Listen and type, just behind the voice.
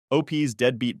OP's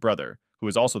deadbeat brother, who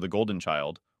is also the golden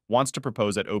child, wants to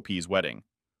propose at OP's wedding.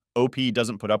 OP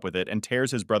doesn't put up with it and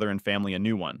tears his brother and family a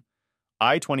new one.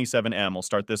 I, 27M, will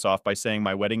start this off by saying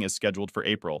my wedding is scheduled for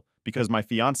April because my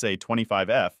fiancé,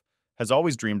 25F, has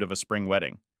always dreamed of a spring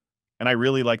wedding. And I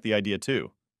really like the idea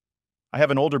too. I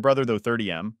have an older brother, though,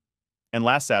 30M, and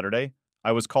last Saturday,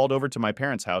 I was called over to my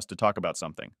parents' house to talk about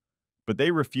something. But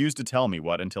they refused to tell me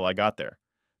what until I got there.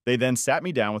 They then sat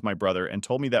me down with my brother and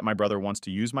told me that my brother wants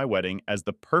to use my wedding as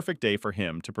the perfect day for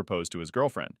him to propose to his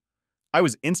girlfriend. I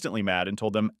was instantly mad and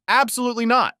told them, absolutely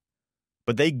not!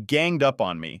 But they ganged up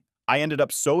on me. I ended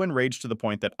up so enraged to the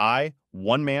point that I,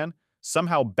 one man,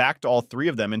 somehow backed all three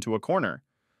of them into a corner.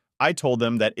 I told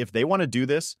them that if they want to do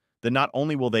this, then not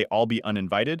only will they all be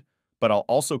uninvited, but I'll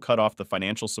also cut off the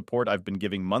financial support I've been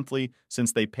giving monthly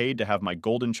since they paid to have my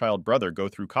golden child brother go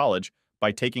through college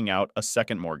by taking out a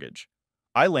second mortgage.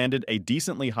 I landed a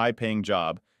decently high-paying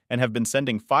job and have been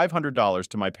sending $500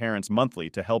 to my parents monthly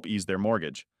to help ease their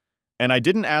mortgage. And I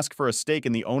didn't ask for a stake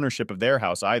in the ownership of their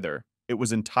house either. It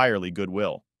was entirely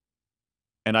goodwill.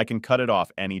 And I can cut it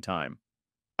off anytime.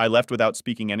 I left without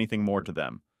speaking anything more to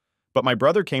them. But my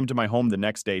brother came to my home the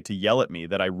next day to yell at me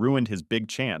that I ruined his big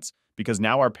chance because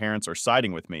now our parents are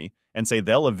siding with me and say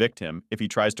they'll evict him if he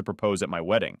tries to propose at my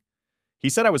wedding. He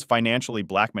said I was financially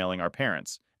blackmailing our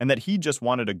parents and that he just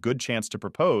wanted a good chance to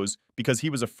propose because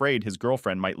he was afraid his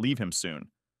girlfriend might leave him soon.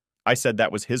 I said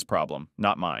that was his problem,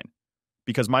 not mine.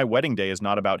 Because my wedding day is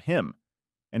not about him.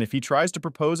 And if he tries to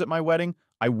propose at my wedding,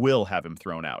 I will have him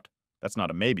thrown out. That's not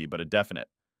a maybe, but a definite.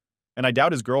 And I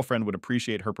doubt his girlfriend would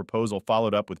appreciate her proposal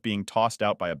followed up with being tossed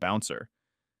out by a bouncer.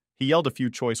 He yelled a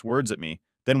few choice words at me,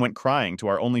 then went crying to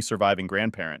our only surviving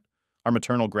grandparent, our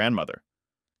maternal grandmother.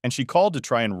 And she called to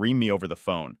try and ream me over the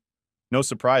phone. No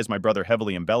surprise, my brother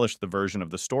heavily embellished the version of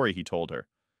the story he told her.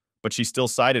 But she still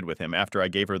sided with him after I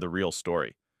gave her the real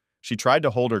story. She tried to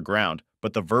hold her ground,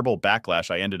 but the verbal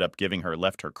backlash I ended up giving her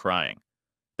left her crying.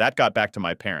 That got back to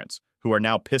my parents, who are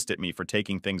now pissed at me for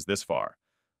taking things this far.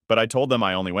 But I told them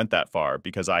I only went that far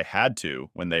because I had to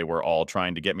when they were all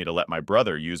trying to get me to let my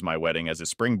brother use my wedding as a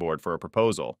springboard for a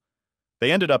proposal.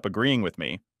 They ended up agreeing with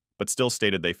me, but still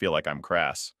stated they feel like I'm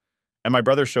crass. And my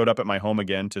brother showed up at my home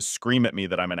again to scream at me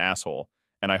that I'm an asshole,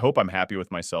 and I hope I'm happy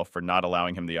with myself for not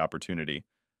allowing him the opportunity.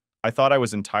 I thought I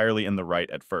was entirely in the right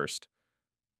at first,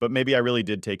 but maybe I really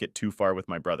did take it too far with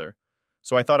my brother.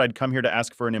 So I thought I'd come here to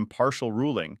ask for an impartial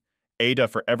ruling, Ada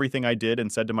for everything I did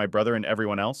and said to my brother and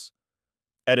everyone else.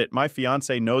 Edit, my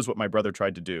fiancé knows what my brother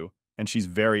tried to do, and she's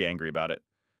very angry about it.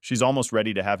 She's almost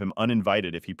ready to have him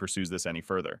uninvited if he pursues this any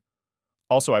further.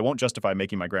 Also, I won't justify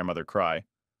making my grandmother cry.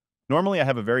 Normally, I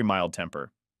have a very mild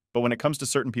temper, but when it comes to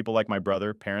certain people like my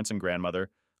brother, parents, and grandmother,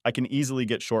 I can easily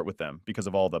get short with them because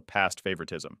of all the past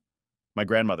favoritism. My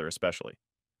grandmother especially.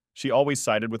 She always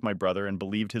sided with my brother and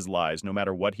believed his lies no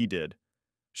matter what he did.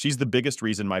 She's the biggest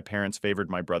reason my parents favored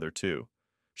my brother too.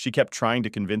 She kept trying to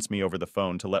convince me over the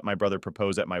phone to let my brother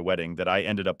propose at my wedding that I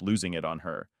ended up losing it on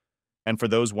her. And for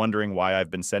those wondering why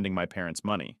I've been sending my parents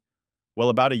money, well,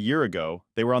 about a year ago,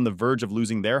 they were on the verge of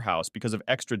losing their house because of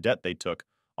extra debt they took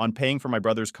on paying for my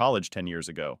brother's college 10 years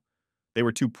ago. They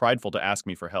were too prideful to ask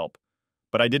me for help,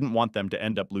 but I didn't want them to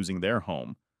end up losing their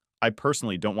home. I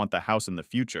personally don't want the house in the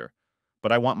future,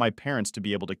 but I want my parents to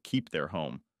be able to keep their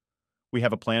home. We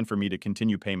have a plan for me to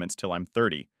continue payments till I'm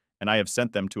 30, and I have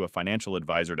sent them to a financial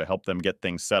advisor to help them get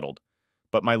things settled.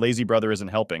 But my lazy brother isn't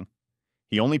helping.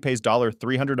 He only pays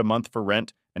 $300 a month for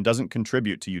rent and doesn't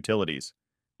contribute to utilities.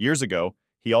 Years ago,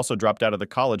 he also dropped out of the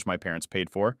college my parents paid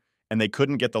for, and they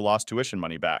couldn't get the lost tuition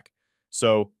money back.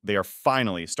 So they are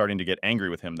finally starting to get angry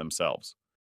with him themselves.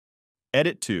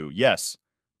 Edit 2, yes.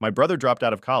 My brother dropped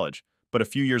out of college, but a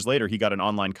few years later he got an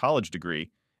online college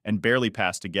degree and barely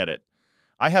passed to get it.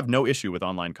 I have no issue with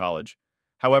online college.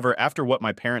 However, after what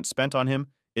my parents spent on him,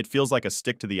 it feels like a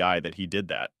stick to the eye that he did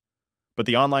that. But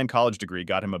the online college degree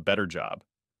got him a better job.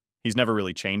 He's never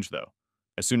really changed, though.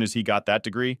 As soon as he got that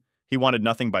degree, he wanted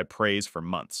nothing but praise for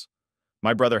months.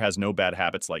 My brother has no bad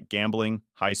habits like gambling,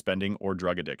 high spending, or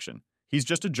drug addiction. He's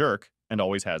just a jerk and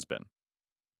always has been.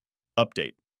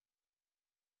 Update.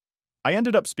 I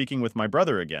ended up speaking with my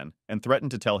brother again and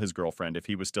threatened to tell his girlfriend if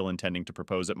he was still intending to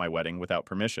propose at my wedding without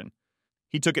permission.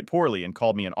 He took it poorly and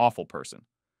called me an awful person.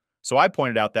 So I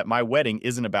pointed out that my wedding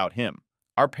isn't about him.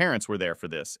 Our parents were there for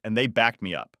this, and they backed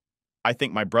me up. I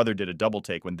think my brother did a double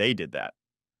take when they did that.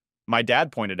 My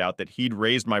dad pointed out that he'd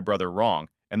raised my brother wrong,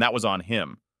 and that was on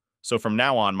him. So from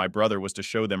now on, my brother was to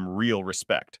show them real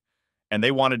respect. And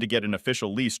they wanted to get an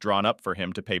official lease drawn up for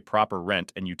him to pay proper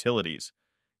rent and utilities.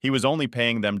 He was only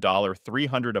paying them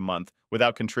 $300 a month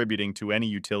without contributing to any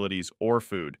utilities or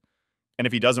food. And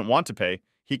if he doesn't want to pay,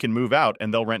 He can move out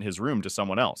and they'll rent his room to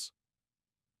someone else.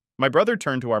 My brother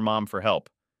turned to our mom for help,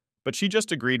 but she just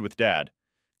agreed with Dad.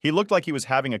 He looked like he was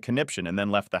having a conniption and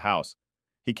then left the house.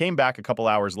 He came back a couple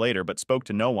hours later but spoke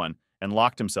to no one and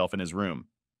locked himself in his room.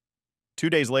 2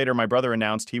 days later, my brother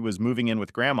announced he was moving in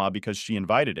with Grandma because she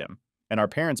invited him, and our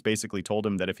parents basically told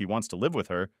him that if he wants to live with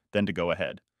her, then to go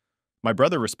ahead. My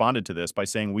brother responded to this by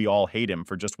saying we all hate him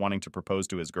for just wanting to propose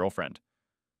to his girlfriend.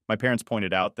 My parents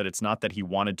pointed out that it's not that he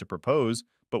wanted to propose,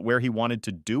 but where he wanted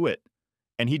to do it,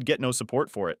 and he'd get no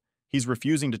support for it. He's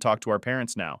refusing to talk to our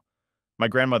parents now. My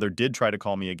grandmother did try to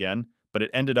call me again, but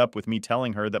it ended up with me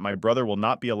telling her that my brother will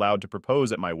not be allowed to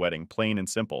propose at my wedding, plain and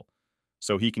simple,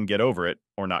 so he can get over it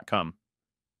or not come.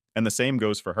 And the same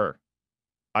goes for her.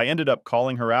 I ended up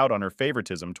calling her out on her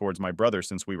favoritism towards my brother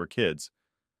since we were kids,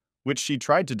 which she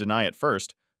tried to deny at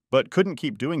first, but couldn't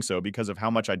keep doing so because of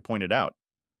how much I'd pointed out.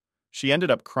 She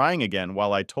ended up crying again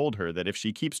while I told her that if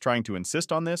she keeps trying to insist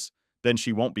on this, then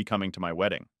she won't be coming to my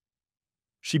wedding.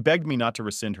 She begged me not to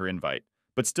rescind her invite,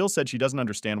 but still said she doesn't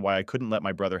understand why I couldn't let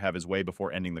my brother have his way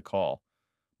before ending the call.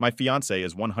 My fiancé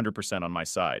is 100% on my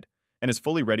side, and is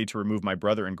fully ready to remove my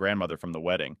brother and grandmother from the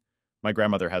wedding. My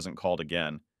grandmother hasn't called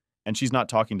again, and she's not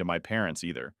talking to my parents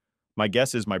either. My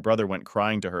guess is my brother went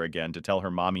crying to her again to tell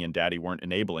her mommy and daddy weren't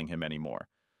enabling him anymore.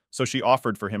 So she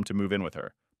offered for him to move in with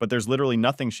her, but there's literally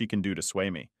nothing she can do to sway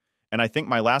me. And I think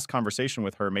my last conversation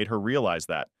with her made her realize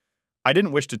that. I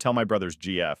didn't wish to tell my brother's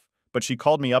GF, but she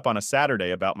called me up on a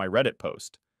Saturday about my Reddit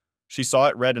post. She saw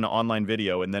it read in an online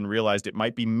video and then realized it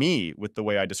might be me with the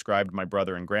way I described my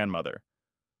brother and grandmother.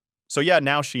 So yeah,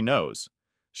 now she knows.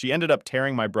 She ended up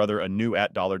tearing my brother a new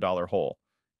 $$ hole,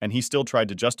 and he still tried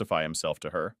to justify himself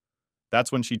to her.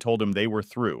 That's when she told him they were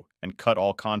through and cut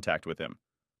all contact with him.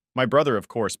 My brother, of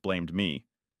course, blamed me,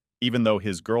 even though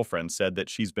his girlfriend said that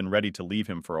she's been ready to leave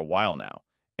him for a while now,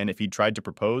 and if he'd tried to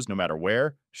propose no matter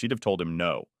where, she'd have told him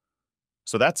no.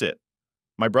 So that's it.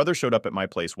 My brother showed up at my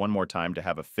place one more time to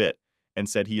have a fit and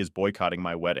said he is boycotting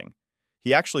my wedding.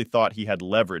 He actually thought he had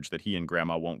leverage that he and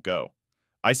Grandma won't go.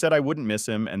 I said I wouldn't miss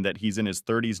him and that he's in his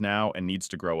 30s now and needs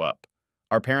to grow up.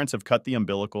 Our parents have cut the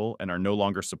umbilical and are no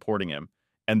longer supporting him,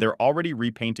 and they're already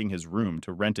repainting his room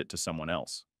to rent it to someone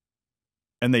else.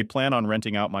 And they plan on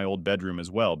renting out my old bedroom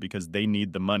as well because they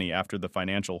need the money after the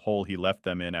financial hole he left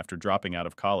them in after dropping out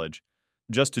of college,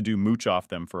 just to do mooch off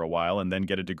them for a while and then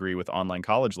get a degree with online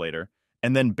college later,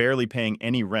 and then barely paying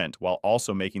any rent while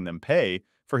also making them pay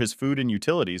for his food and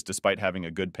utilities despite having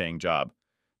a good-paying job.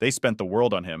 They spent the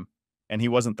world on him, and he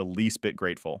wasn't the least bit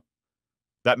grateful.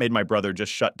 That made my brother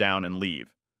just shut down and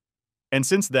leave. And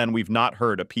since then, we've not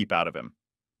heard a peep out of him.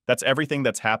 That's everything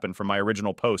that's happened from my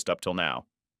original post up till now.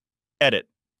 Edit.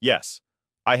 Yes,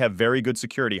 I have very good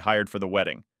security hired for the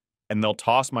wedding, and they'll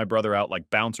toss my brother out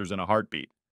like bouncers in a heartbeat.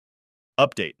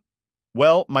 Update.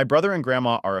 Well, my brother and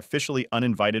grandma are officially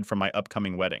uninvited from my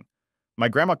upcoming wedding. My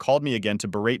grandma called me again to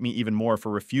berate me even more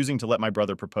for refusing to let my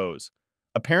brother propose.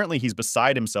 Apparently, he's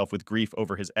beside himself with grief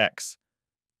over his ex.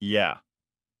 Yeah.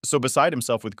 So beside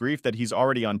himself with grief that he's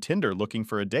already on Tinder looking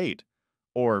for a date.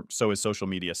 Or so his social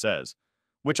media says.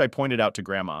 Which I pointed out to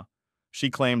Grandma. She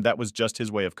claimed that was just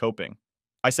his way of coping.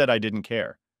 I said I didn't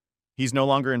care. He's no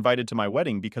longer invited to my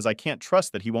wedding because I can't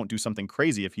trust that he won't do something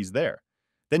crazy if he's there.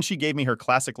 Then she gave me her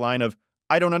classic line of,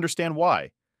 I don't understand why.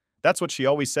 That's what she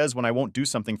always says when I won't do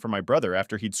something for my brother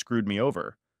after he'd screwed me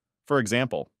over. For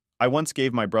example, I once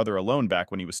gave my brother a loan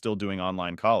back when he was still doing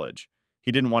online college.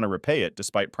 He didn't want to repay it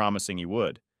despite promising he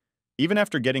would. Even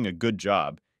after getting a good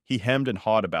job, he hemmed and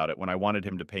hawed about it when I wanted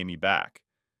him to pay me back.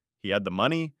 He had the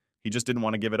money, he just didn't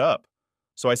want to give it up.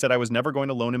 So I said I was never going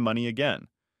to loan him money again.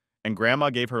 And Grandma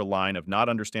gave her a line of not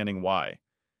understanding why.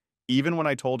 Even when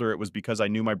I told her it was because I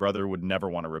knew my brother would never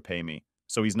want to repay me,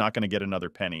 so he's not going to get another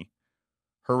penny.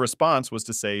 Her response was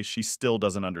to say she still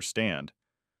doesn't understand.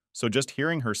 So just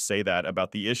hearing her say that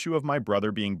about the issue of my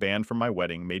brother being banned from my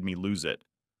wedding made me lose it.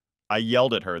 I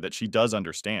yelled at her that she does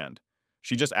understand.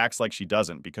 She just acts like she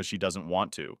doesn't because she doesn't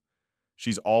want to.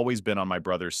 She's always been on my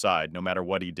brother's side no matter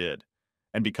what he did.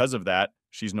 And because of that,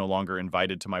 she's no longer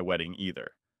invited to my wedding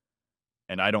either.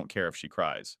 And I don't care if she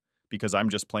cries, because I'm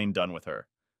just plain done with her.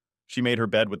 She made her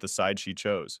bed with the side she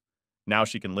chose. Now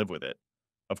she can live with it.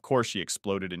 Of course she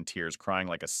exploded in tears, crying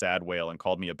like a sad whale and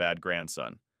called me a bad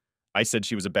grandson. I said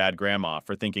she was a bad grandma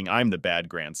for thinking I'm the bad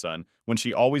grandson when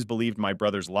she always believed my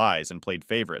brother's lies and played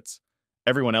favorites.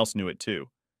 Everyone else knew it too.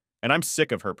 And I'm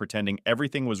sick of her pretending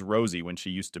everything was rosy when she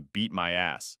used to beat my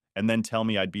ass and then tell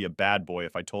me I'd be a bad boy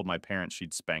if I told my parents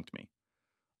she'd spanked me.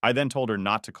 I then told her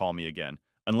not to call me again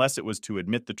unless it was to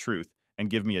admit the truth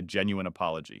and give me a genuine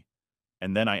apology.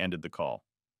 And then I ended the call.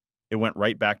 It went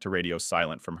right back to radio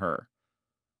silent from her.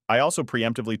 I also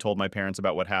preemptively told my parents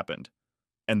about what happened,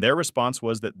 and their response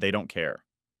was that they don't care.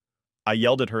 I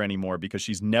yelled at her anymore because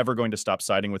she's never going to stop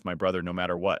siding with my brother no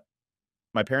matter what.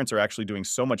 My parents are actually doing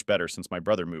so much better since my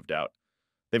brother moved out.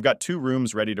 They've got 2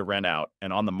 rooms ready to rent out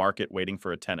and on the market waiting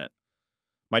for a tenant.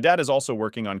 My dad is also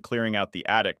working on clearing out the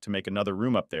attic to make another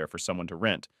room up there for someone to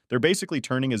rent. They're basically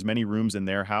turning as many rooms in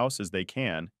their house as they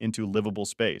can into livable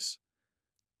space.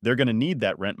 They're going to need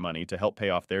that rent money to help pay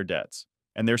off their debts,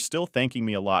 and they're still thanking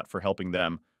me a lot for helping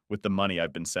them with the money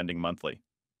I've been sending monthly.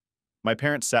 My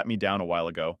parents sat me down a while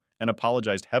ago and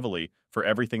apologized heavily for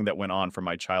everything that went on from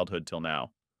my childhood till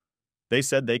now. They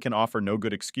said they can offer no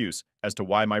good excuse as to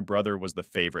why my brother was the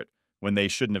favorite when they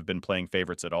shouldn't have been playing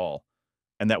favorites at all,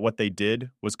 and that what they did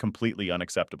was completely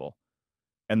unacceptable.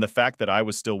 And the fact that I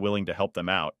was still willing to help them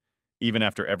out, even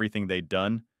after everything they'd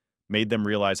done, made them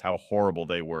realize how horrible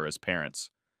they were as parents.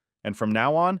 And from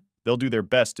now on, they'll do their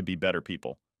best to be better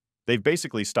people. They've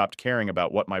basically stopped caring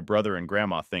about what my brother and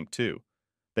grandma think, too.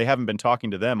 They haven't been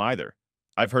talking to them either.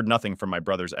 I've heard nothing from my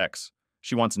brother's ex.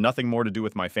 She wants nothing more to do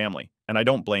with my family, and I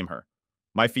don't blame her.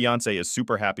 My fiancée is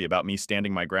super happy about me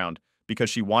standing my ground because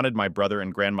she wanted my brother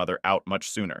and grandmother out much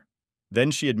sooner.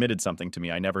 Then she admitted something to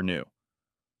me I never knew.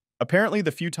 Apparently,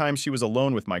 the few times she was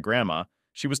alone with my grandma,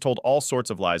 she was told all sorts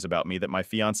of lies about me that my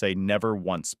fiancé never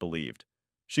once believed.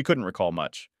 She couldn't recall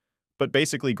much. But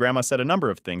basically, grandma said a number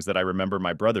of things that I remember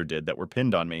my brother did that were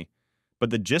pinned on me.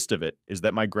 But the gist of it is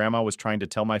that my grandma was trying to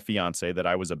tell my fiancé that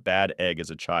I was a bad egg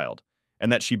as a child,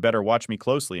 and that she better watch me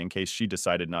closely in case she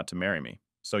decided not to marry me.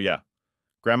 So yeah,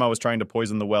 grandma was trying to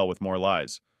poison the well with more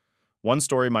lies. One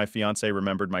story my fiancé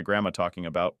remembered my grandma talking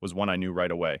about was one I knew right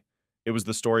away. It was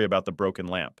the story about the broken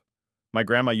lamp. My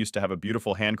grandma used to have a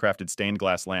beautiful handcrafted stained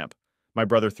glass lamp. My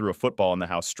brother threw a football in the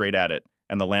house straight at it,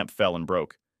 and the lamp fell and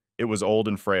broke. It was old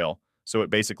and frail, so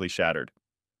it basically shattered.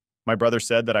 My brother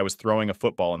said that I was throwing a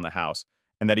football in the house,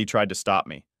 and that he tried to stop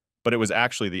me, but it was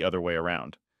actually the other way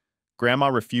around. Grandma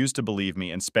refused to believe me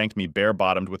and spanked me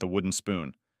bare-bottomed with a wooden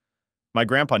spoon. My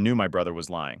grandpa knew my brother was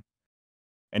lying,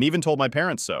 and even told my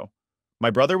parents so.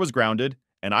 My brother was grounded,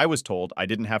 and I was told I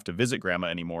didn't have to visit grandma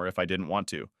anymore if I didn't want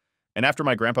to. And after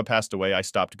my grandpa passed away, I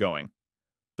stopped going.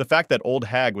 The fact that old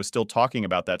hag was still talking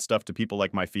about that stuff to people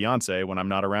like my fiancé when I'm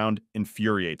not around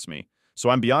infuriates me. So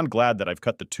I'm beyond glad that I've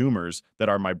cut the tumors that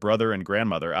are my brother and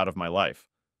grandmother out of my life.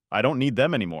 I don't need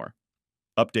them anymore.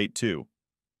 Update 2.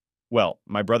 Well,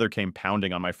 my brother came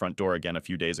pounding on my front door again a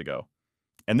few days ago.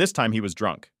 And this time he was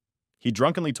drunk. He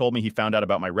drunkenly told me he found out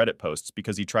about my Reddit posts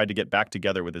because he tried to get back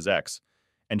together with his ex,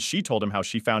 and she told him how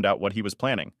she found out what he was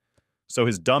planning. So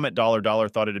his dumb at dollar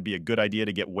thought it'd be a good idea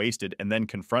to get wasted and then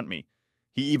confront me.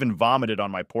 He even vomited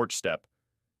on my porch step,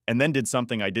 and then did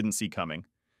something I didn't see coming.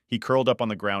 He curled up on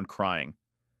the ground crying.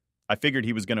 I figured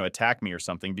he was going to attack me or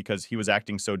something because he was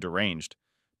acting so deranged,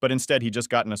 but instead he just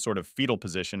got in a sort of fetal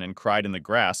position and cried in the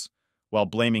grass while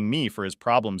blaming me for his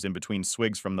problems in between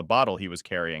swigs from the bottle he was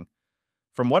carrying.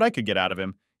 From what I could get out of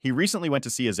him, he recently went to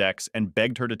see his ex and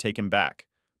begged her to take him back,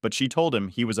 but she told him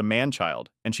he was a man-child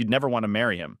and she'd never want to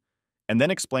marry him, and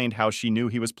then explained how she knew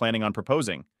he was planning on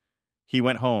proposing. He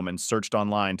went home and searched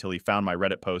online till he found my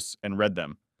Reddit posts and read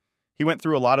them. He went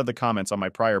through a lot of the comments on my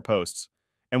prior posts,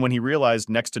 and when he realized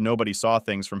next to nobody saw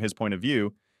things from his point of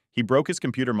view, he broke his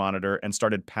computer monitor and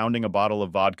started pounding a bottle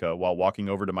of vodka while walking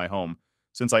over to my home,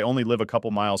 since I only live a couple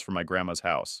miles from my grandma's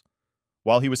house.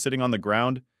 While he was sitting on the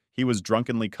ground, he was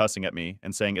drunkenly cussing at me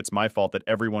and saying it's my fault that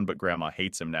everyone but grandma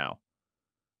hates him now.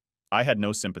 I had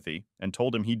no sympathy and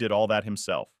told him he did all that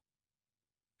himself.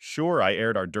 Sure, I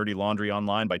aired our dirty laundry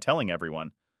online by telling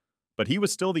everyone, but he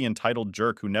was still the entitled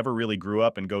jerk who never really grew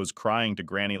up and goes crying to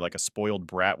Granny like a spoiled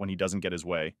brat when he doesn't get his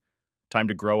way. Time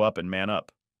to grow up and man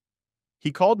up.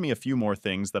 He called me a few more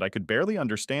things that I could barely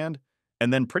understand,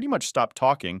 and then pretty much stopped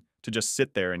talking to just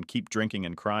sit there and keep drinking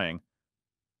and crying.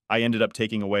 I ended up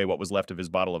taking away what was left of his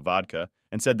bottle of vodka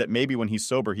and said that maybe when he's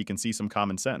sober he can see some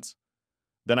common sense.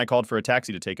 Then I called for a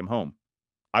taxi to take him home.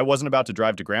 I wasn't about to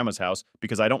drive to grandma's house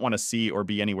because I don't want to see or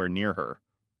be anywhere near her.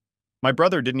 My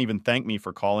brother didn't even thank me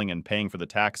for calling and paying for the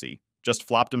taxi, just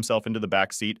flopped himself into the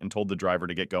back seat and told the driver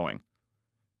to get going.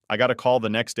 I got a call the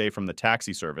next day from the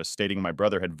taxi service stating my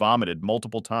brother had vomited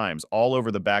multiple times all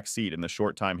over the back seat in the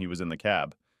short time he was in the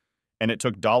cab, and it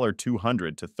took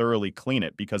 $200 to thoroughly clean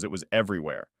it because it was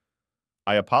everywhere.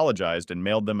 I apologized and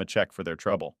mailed them a check for their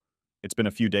trouble. It's been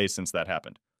a few days since that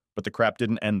happened, but the crap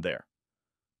didn't end there.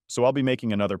 So I'll be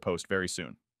making another post very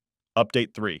soon.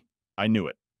 Update 3. I knew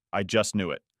it. I just knew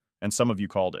it. And some of you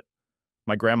called it.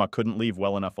 My grandma couldn't leave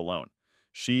well enough alone.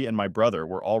 She and my brother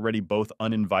were already both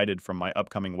uninvited from my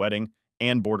upcoming wedding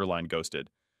and borderline ghosted.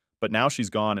 But now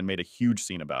she's gone and made a huge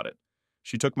scene about it.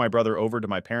 She took my brother over to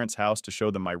my parents' house to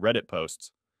show them my Reddit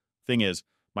posts. Thing is,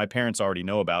 my parents already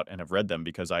know about and have read them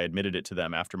because I admitted it to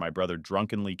them after my brother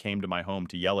drunkenly came to my home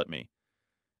to yell at me.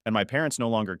 And my parents no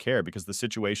longer care because the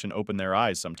situation opened their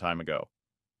eyes some time ago.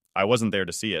 I wasn't there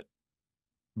to see it.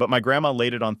 But my grandma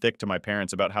laid it on thick to my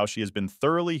parents about how she has been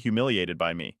thoroughly humiliated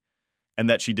by me, and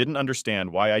that she didn't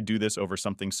understand why I do this over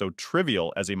something so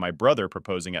trivial as my brother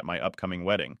proposing at my upcoming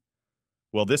wedding.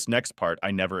 Well, this next part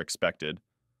I never expected.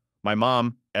 My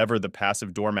mom, ever the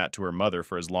passive doormat to her mother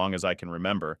for as long as I can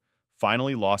remember,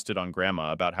 finally lost it on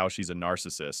grandma about how she's a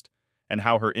narcissist, and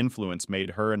how her influence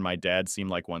made her and my dad seem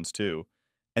like ones too,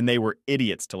 and they were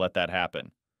idiots to let that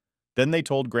happen. Then they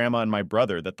told grandma and my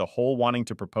brother that the whole wanting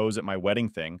to propose at my wedding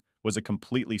thing was a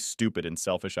completely stupid and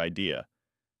selfish idea,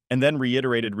 and then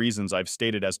reiterated reasons I've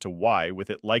stated as to why, with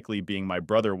it likely being my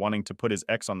brother wanting to put his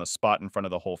ex on the spot in front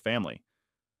of the whole family.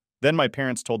 Then my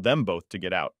parents told them both to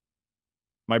get out.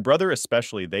 My brother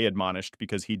especially they admonished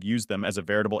because he'd used them as a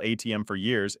veritable ATM for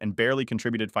years and barely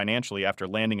contributed financially after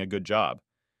landing a good job.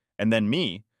 And then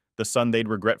me, the son they'd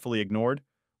regretfully ignored,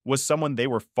 was someone they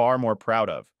were far more proud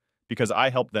of, because I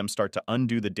helped them start to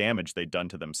undo the damage they'd done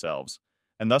to themselves.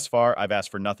 And thus far, I've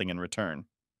asked for nothing in return.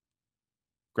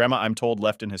 Grandma, I'm told,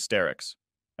 left in hysterics,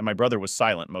 and my brother was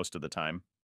silent most of the time.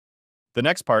 The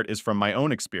next part is from my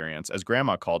own experience as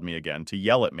Grandma called me again to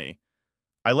yell at me.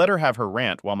 I let her have her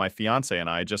rant while my fiancé and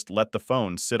I just let the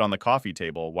phone sit on the coffee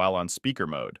table while on speaker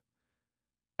mode.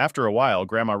 After a while,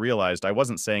 Grandma realized I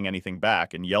wasn't saying anything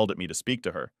back and yelled at me to speak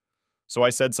to her. So I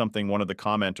said something one of the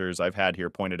commenters I've had here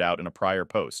pointed out in a prior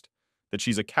post, that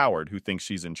she's a coward who thinks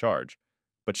she's in charge.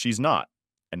 But she's not,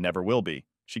 and never will be.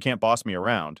 She can't boss me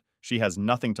around, she has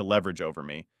nothing to leverage over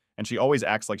me, and she always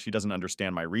acts like she doesn't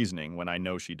understand my reasoning when I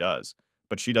know she does,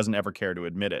 but she doesn't ever care to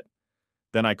admit it.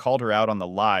 Then I called her out on the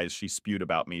lies she spewed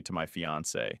about me to my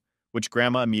fiancé, which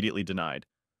Grandma immediately denied.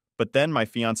 But then my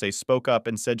fiancé spoke up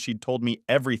and said she'd told me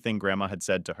everything Grandma had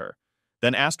said to her,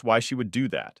 then asked why she would do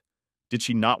that. Did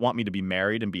she not want me to be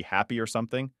married and be happy or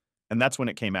something? And that's when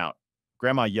it came out.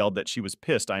 Grandma yelled that she was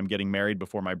pissed I am getting married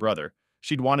before my brother.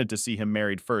 She'd wanted to see him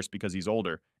married first because he's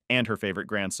older, and her favorite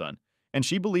grandson. And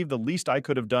she believed the least I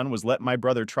could have done was let my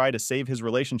brother try to save his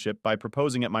relationship by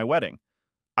proposing at my wedding.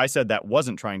 I said that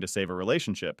wasn't trying to save a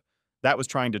relationship. That was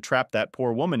trying to trap that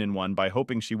poor woman in one by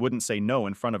hoping she wouldn't say no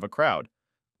in front of a crowd.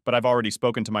 But I've already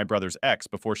spoken to my brother's ex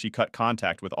before she cut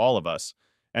contact with all of us,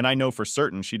 and I know for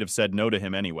certain she'd have said no to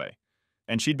him anyway.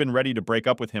 And she'd been ready to break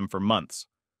up with him for months.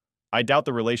 I doubt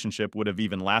the relationship would have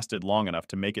even lasted long enough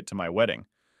to make it to my wedding.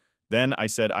 Then I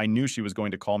said I knew she was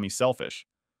going to call me selfish,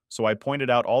 so I pointed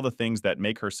out all the things that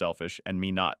make her selfish and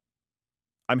me not.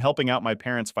 I'm helping out my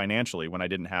parents financially when I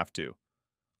didn't have to.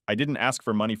 I didn't ask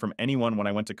for money from anyone when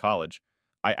I went to college.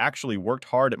 I actually worked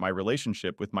hard at my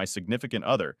relationship with my significant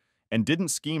other and didn't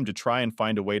scheme to try and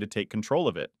find a way to take control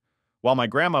of it, while my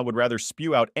grandma would rather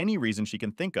spew out any reason she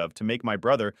can think of to make my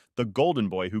brother the golden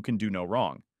boy who can do no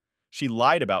wrong. She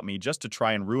lied about me just to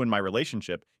try and ruin my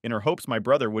relationship in her hopes my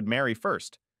brother would marry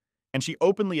first. And she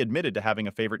openly admitted to having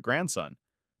a favorite grandson.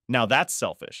 Now that's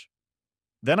selfish.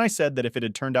 Then I said that if it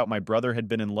had turned out my brother had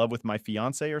been in love with my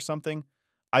fiancé or something,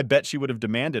 I bet she would have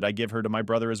demanded I give her to my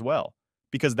brother as well,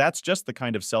 because that's just the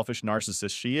kind of selfish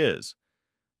narcissist she is.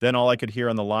 Then all I could hear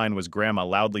on the line was Grandma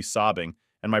loudly sobbing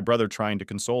and my brother trying to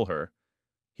console her.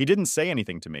 He didn't say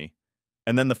anything to me,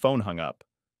 and then the phone hung up.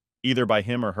 Either by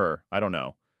him or her, I don't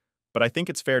know. But I think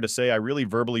it's fair to say I really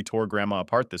verbally tore Grandma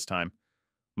apart this time,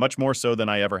 much more so than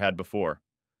I ever had before.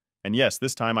 And yes,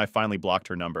 this time I finally blocked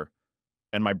her number.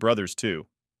 And my brother's too.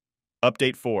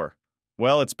 Update 4.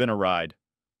 Well, it's been a ride.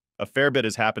 A fair bit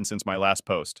has happened since my last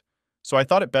post, so I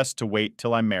thought it best to wait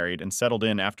till I'm married and settled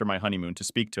in after my honeymoon to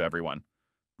speak to everyone.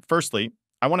 Firstly,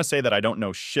 I want to say that I don't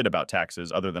know shit about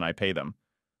taxes other than I pay them.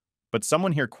 But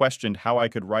someone here questioned how I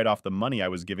could write off the money I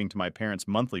was giving to my parents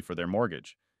monthly for their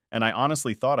mortgage, and I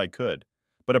honestly thought I could.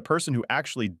 But a person who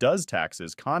actually does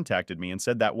taxes contacted me and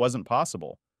said that wasn't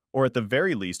possible, or at the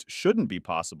very least shouldn't be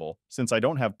possible since I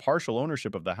don't have partial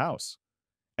ownership of the house.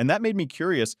 And that made me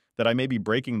curious that I may be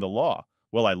breaking the law.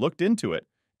 Well, I looked into it,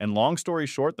 and long story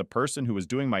short, the person who was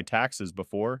doing my taxes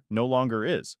before no longer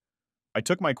is. I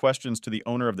took my questions to the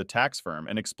owner of the tax firm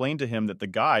and explained to him that the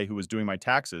guy who was doing my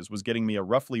taxes was getting me a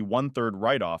roughly 1/3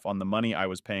 write-off on the money I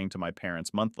was paying to my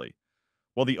parents monthly.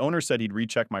 Well, the owner said he'd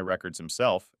recheck my records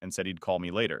himself and said he'd call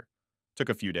me later. Took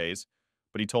a few days,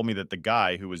 but he told me that the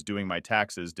guy who was doing my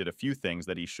taxes did a few things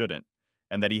that he shouldn't,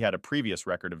 and that he had a previous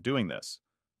record of doing this.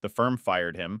 The firm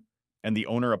fired him, and the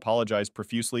owner apologized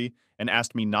profusely and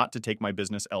asked me not to take my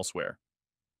business elsewhere.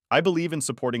 I believe in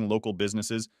supporting local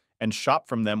businesses and shop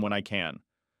from them when I can.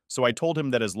 So I told him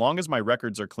that as long as my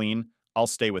records are clean, I'll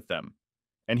stay with them.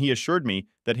 And he assured me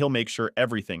that he'll make sure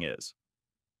everything is.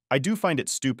 I do find it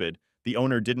stupid the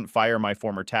owner didn't fire my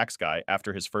former tax guy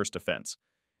after his first offense.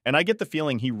 And I get the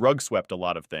feeling he rug swept a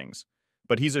lot of things.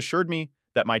 But he's assured me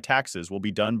that my taxes will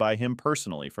be done by him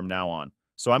personally from now on,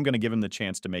 so I'm going to give him the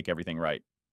chance to make everything right.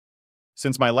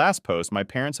 Since my last post, my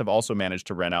parents have also managed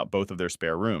to rent out both of their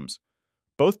spare rooms.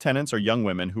 Both tenants are young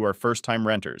women who are first-time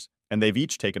renters, and they've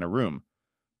each taken a room.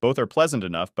 Both are pleasant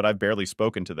enough, but I've barely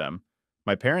spoken to them.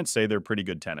 My parents say they're pretty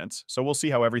good tenants, so we'll see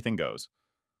how everything goes.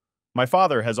 My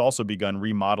father has also begun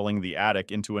remodeling the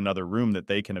attic into another room that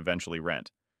they can eventually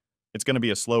rent. It's going to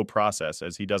be a slow process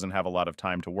as he doesn't have a lot of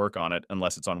time to work on it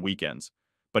unless it's on weekends.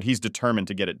 But he's determined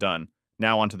to get it done.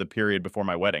 Now onto the period before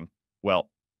my wedding. Well,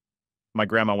 my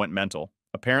grandma went mental.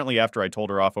 Apparently after I told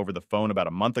her off over the phone about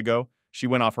a month ago, she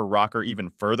went off her rocker even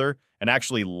further and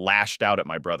actually lashed out at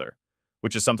my brother,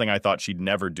 which is something I thought she'd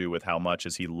never do with how much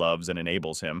as he loves and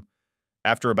enables him.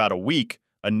 After about a week,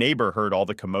 a neighbor heard all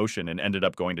the commotion and ended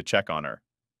up going to check on her,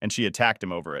 and she attacked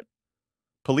him over it.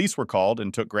 Police were called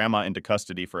and took Grandma into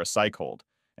custody for a psych hold,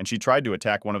 and she tried to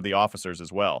attack one of the officers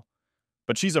as well.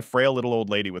 But she's a frail little old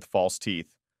lady with false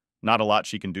teeth. Not a lot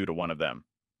she can do to one of them.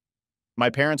 My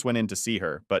parents went in to see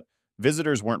her, but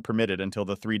visitors weren't permitted until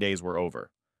the 3 days were over.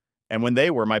 And when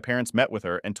they were, my parents met with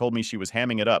her and told me she was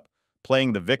hamming it up,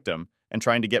 playing the victim, and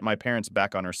trying to get my parents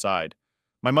back on her side.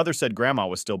 My mother said Grandma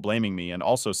was still blaming me and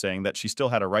also saying that she still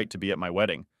had a right to be at my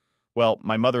wedding. Well,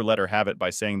 my mother let her have it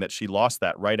by saying that she lost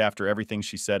that right after everything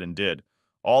she said and did.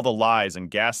 All the lies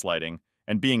and gaslighting,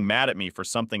 and being mad at me for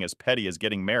something as petty as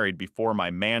getting married before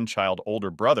my man-child older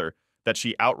brother that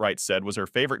she outright said was her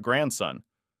favorite grandson.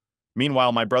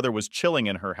 Meanwhile, my brother was chilling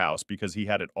in her house because he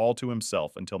had it all to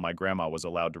himself until my grandma was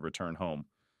allowed to return home.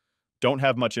 Don't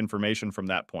have much information from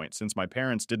that point since my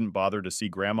parents didn't bother to see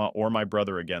Grandma or my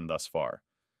brother again thus far.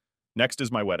 Next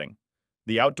is my wedding.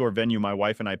 The outdoor venue my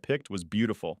wife and I picked was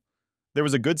beautiful. There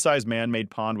was a good-sized man-made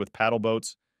pond with paddle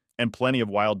boats and plenty of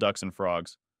wild ducks and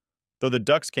frogs. Though the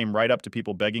ducks came right up to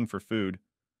people begging for food,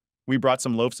 we brought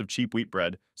some loaves of cheap wheat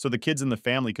bread so the kids in the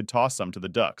family could toss some to the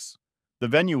ducks. The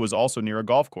venue was also near a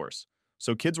golf course,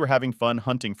 so kids were having fun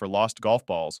hunting for lost golf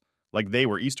balls like they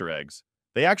were Easter eggs.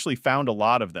 They actually found a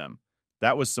lot of them.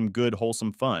 That was some good,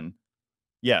 wholesome fun.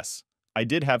 Yes, I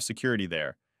did have security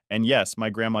there, and yes,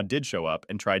 my grandma did show up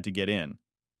and tried to get in.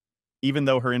 Even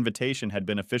though her invitation had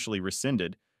been officially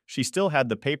rescinded, she still had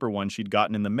the paper one she'd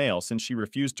gotten in the mail since she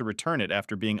refused to return it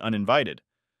after being uninvited.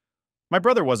 My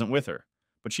brother wasn't with her,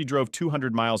 but she drove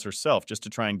 200 miles herself just to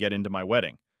try and get into my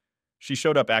wedding. She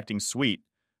showed up acting sweet,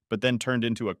 but then turned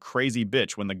into a crazy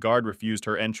bitch when the guard refused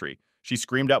her entry. She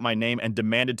screamed out my name and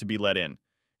demanded to be let in,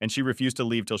 and she refused to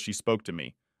leave till she spoke to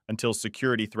me, until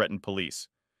security threatened police.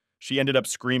 She ended up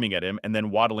screaming at him and then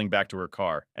waddling back to her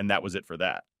car, and that was it for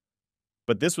that.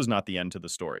 But this was not the end to the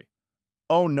story.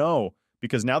 Oh no,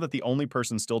 because now that the only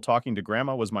person still talking to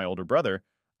Grandma was my older brother,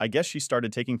 I guess she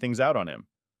started taking things out on him.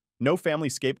 No family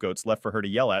scapegoats left for her to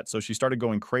yell at, so she started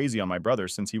going crazy on my brother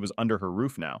since he was under her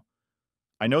roof now.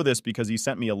 I know this because he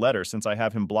sent me a letter since I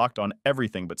have him blocked on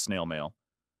everything but snail mail.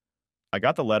 I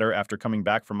got the letter after coming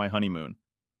back from my honeymoon.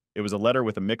 It was a letter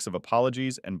with a mix of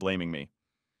apologies and blaming me.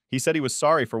 He said he was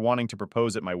sorry for wanting to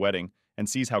propose at my wedding and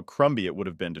sees how crumby it would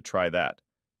have been to try that,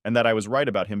 and that I was right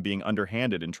about him being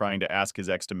underhanded in trying to ask his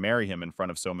ex to marry him in front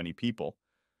of so many people.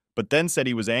 But then said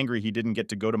he was angry he didn't get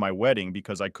to go to my wedding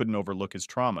because I couldn't overlook his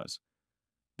traumas.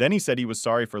 Then he said he was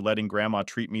sorry for letting Grandma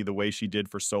treat me the way she did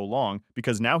for so long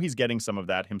because now he's getting some of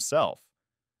that himself.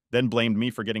 Then blamed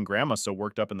me for getting Grandma so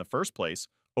worked up in the first place,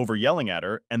 over yelling at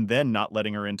her, and then not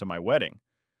letting her into my wedding.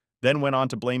 Then went on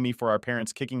to blame me for our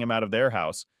parents kicking him out of their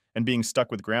house and being stuck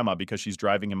with Grandma because she's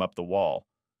driving him up the wall.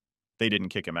 They didn't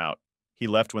kick him out. He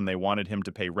left when they wanted him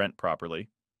to pay rent properly.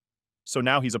 So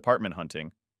now he's apartment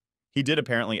hunting. He did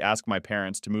apparently ask my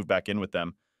parents to move back in with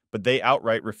them, but they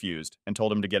outright refused and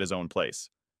told him to get his own place.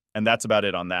 And that's about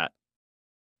it on that.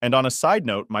 And on a side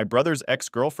note, my brother's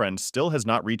ex-girlfriend still has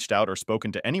not reached out or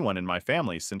spoken to anyone in my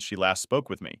family since she last spoke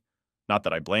with me. Not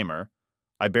that I blame her.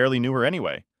 I barely knew her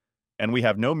anyway. And we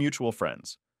have no mutual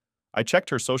friends. I checked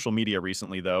her social media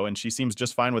recently, though, and she seems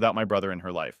just fine without my brother in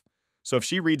her life. So if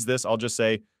she reads this, I'll just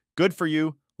say, good for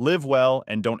you, live well,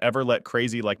 and don't ever let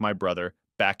crazy like my brother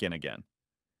back in again.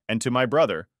 And to my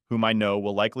brother, whom I know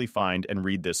will likely find and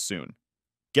read this soon.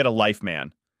 Get a life,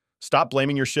 man. Stop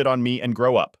blaming your shit on me and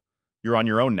grow up. You're on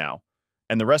your own now,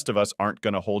 and the rest of us aren't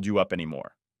going to hold you up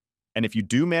anymore. And if you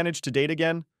do manage to date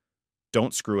again,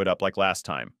 don't screw it up like last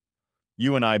time.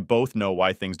 You and I both know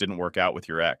why things didn't work out with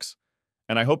your ex.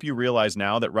 And I hope you realize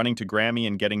now that running to Grammy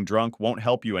and getting drunk won't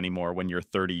help you anymore when you're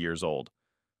 30 years old.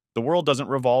 The world doesn't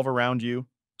revolve around you,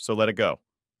 so let it go.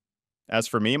 As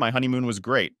for me, my honeymoon was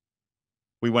great.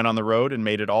 We went on the road and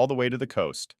made it all the way to the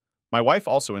coast. My wife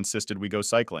also insisted we go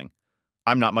cycling.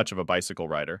 I'm not much of a bicycle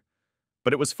rider,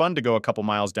 but it was fun to go a couple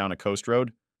miles down a coast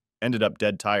road. Ended up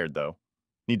dead tired, though.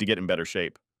 Need to get in better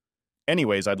shape.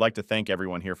 Anyways, I'd like to thank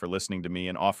everyone here for listening to me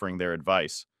and offering their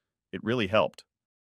advice. It really helped.